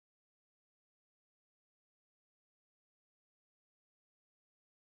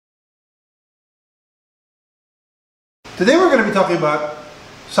Today we're going to be talking about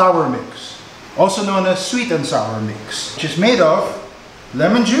sour mix, also known as sweet and sour mix, which is made of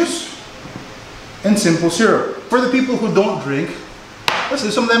lemon juice and simple syrup. For the people who don't drink, let's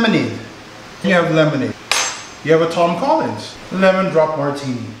do some lemonade. You have lemonade. You have a Tom Collins lemon drop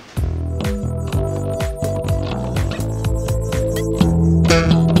martini.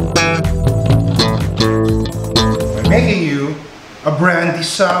 I'm making you a brandy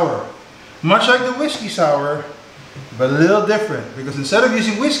sour, much like the whiskey sour, but a little different, because instead of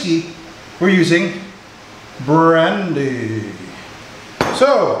using whiskey, we're using brandy.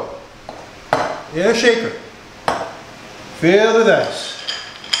 So, in a shaker, fill with ice.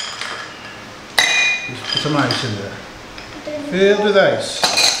 Just put some ice in there. Filled with ice.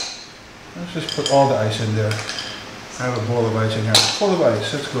 Let's just put all the ice in there. I have a bowl of ice in here. Full of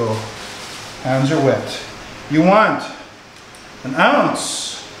ice. Let's go. Hands are wet. You want an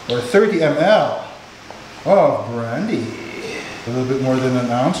ounce or 30 ml of brandy. A little bit more than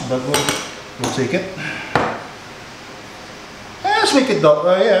an ounce, but we'll take it. Let's make it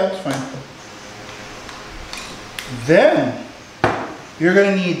yeah, it's fine. Then you're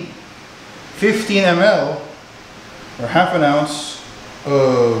gonna need 15 ml or half an ounce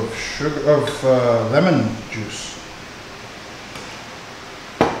of lemon juice,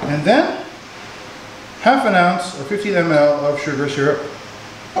 and then half an ounce or 15 ml of sugar syrup,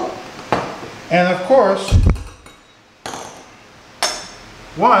 and of course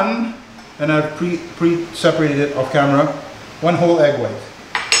one, and I've pre-separated it off camera, one whole egg white.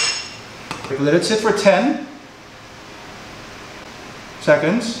 Let it sit for 10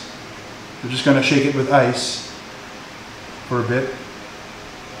 seconds. We're just going to shake it with ice for a bit.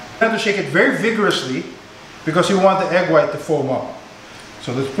 You have to shake it very vigorously because you want the egg white to foam up.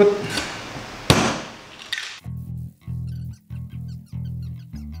 So let's put...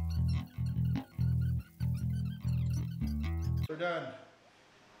 We're done.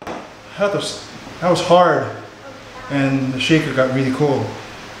 That was hard, and the shaker got really cold.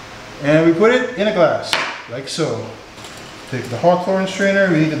 And we put it in a glass, like so. Take the hawthorn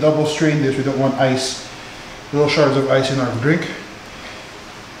strainer. We need to double strain this. We don't want ice, little shards of ice in our drink.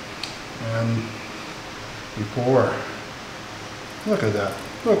 And we pour. Look at that.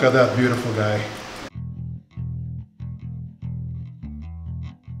 Look at that beautiful guy.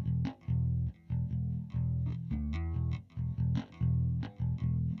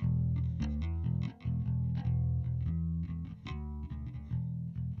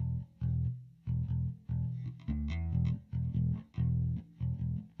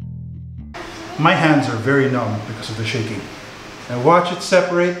 My hands are very numb because of the shaking. And watch it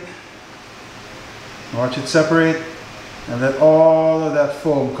separate. Watch it separate. And let all of that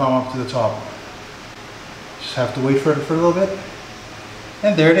foam come up to the top. Just have to wait for it for a little bit.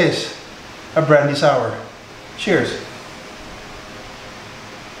 And there it is. A brandy sour. Cheers.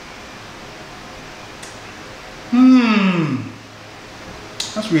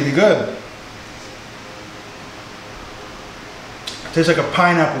 That's really good. Tastes like a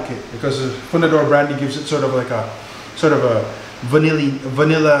pineapple cake because the Fundador brandy gives it sort of a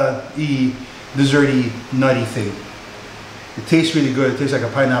vanilla-y, desserty, nutty thing. It tastes really good. It tastes like a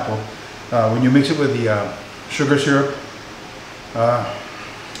pineapple. When you mix it with the sugar syrup, I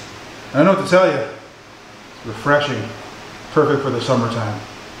don't know what to tell you. Refreshing, perfect for the summertime.